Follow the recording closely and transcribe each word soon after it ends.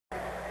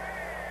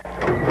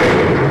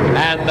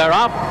And they're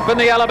off in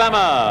the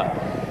Alabama.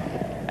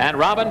 And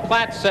Robin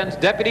Platt sends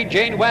Deputy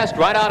Jane West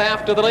right out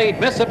after the lead.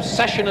 Miss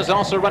Obsession is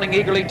also running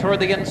eagerly toward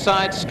the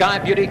inside. Sky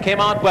Beauty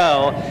came out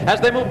well. As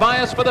they move by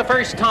us for the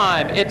first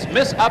time, it's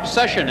Miss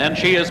Obsession, and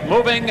she is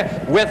moving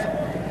with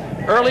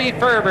early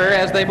fervor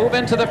as they move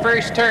into the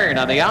first turn.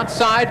 On the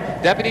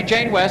outside, Deputy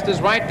Jane West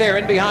is right there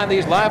in behind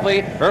these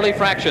lively early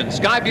fractions.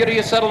 Sky Beauty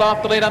has settled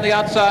off the lead on the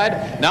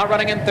outside, now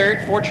running in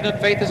third.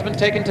 Fortunate Faith has been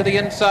taken to the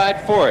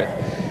inside fourth.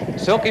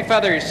 Silky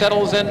Feathers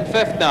settles in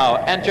fifth now,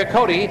 and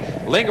Jacody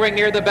lingering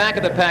near the back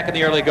of the pack in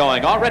the early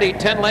going, already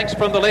 10 lengths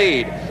from the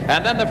lead.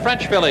 And then the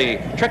French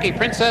filly, Tricky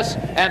Princess,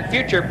 and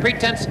Future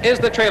Pretense is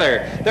the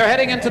trailer. They're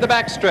heading into the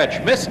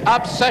backstretch. Miss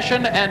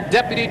Obsession and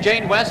Deputy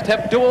Jane West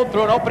have dueled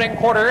through an opening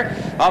quarter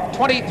of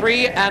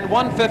 23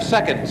 1/5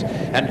 seconds.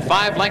 And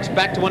 5 lengths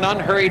back to an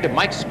unhurried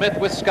Mike Smith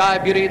with Sky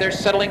Beauty. They're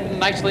settling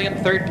nicely in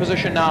third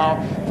position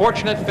now.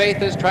 Fortunate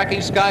Faith is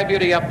tracking Sky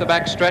Beauty up the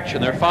backstretch,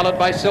 and they're followed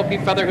by Silky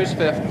Feather, who's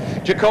fifth.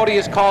 Jacody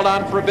is called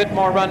on for a bit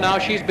more run now.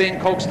 She's being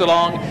coaxed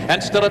along,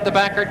 and still at the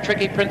back are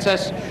Tricky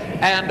Princess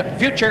and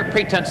Future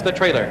Pretense, the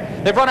trailer.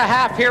 They've run a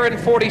half here in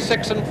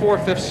 46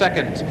 4/5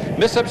 seconds.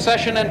 Miss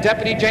Obsession and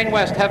Deputy Jane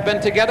West have been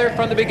together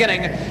from the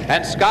beginning,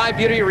 and Sky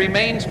Beauty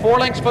remains 4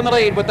 lengths from the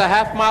lead with the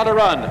half mile to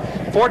run.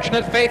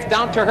 Fortunate Faith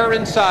down to her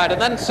inside,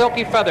 and then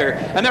Silky Feather,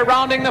 and they're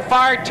rounding the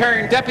far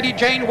turn. Deputy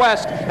Jane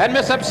West and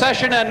Miss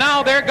Obsession, and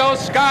now there goes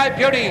Sky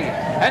Beauty.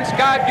 And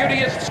Sky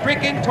Beauty is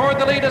streaking toward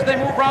the lead as they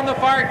move around the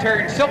far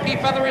turn. Silky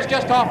Feather is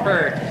just off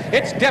her.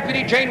 It's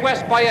Deputy Jane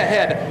West by a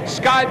head.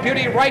 Sky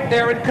Beauty right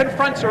there and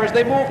confronts her as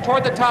they move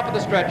toward the top of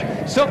the stretch.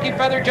 Silky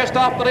Feather just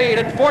off the lead,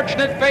 and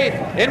Fortunate Faith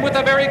in with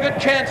a very good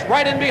chance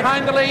right in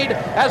behind the lead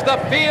as the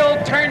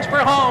field turns for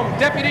home.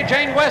 Deputy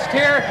Jane West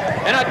here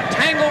in a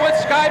tangle with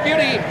Sky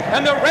Beauty,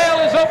 and the rail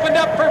is opened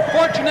up for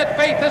Fortunate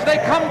Faith as they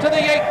come to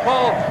the 8th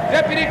pole.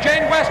 Deputy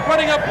Jane West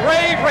running a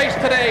brave race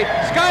today.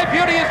 Sky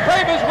Beauty is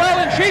brave as well,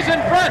 and she's in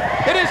front.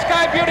 It is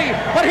Sky Beauty,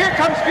 but here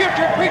comes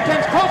Future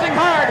Pretense closing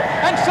hard,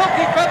 and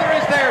Silky Feather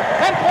is there,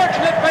 and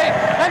Fortunate Faith,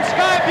 and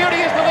Sky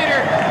Beauty is the leader,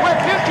 with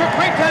Future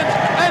Pretense,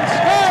 and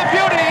Sky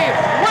Beauty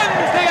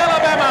wins the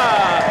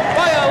Alabama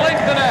by a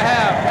length and a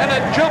half, and a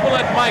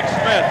jubilant Mike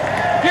Smith.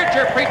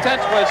 Future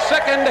Pretense was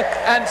second,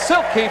 and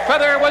Silky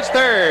Feather was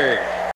third.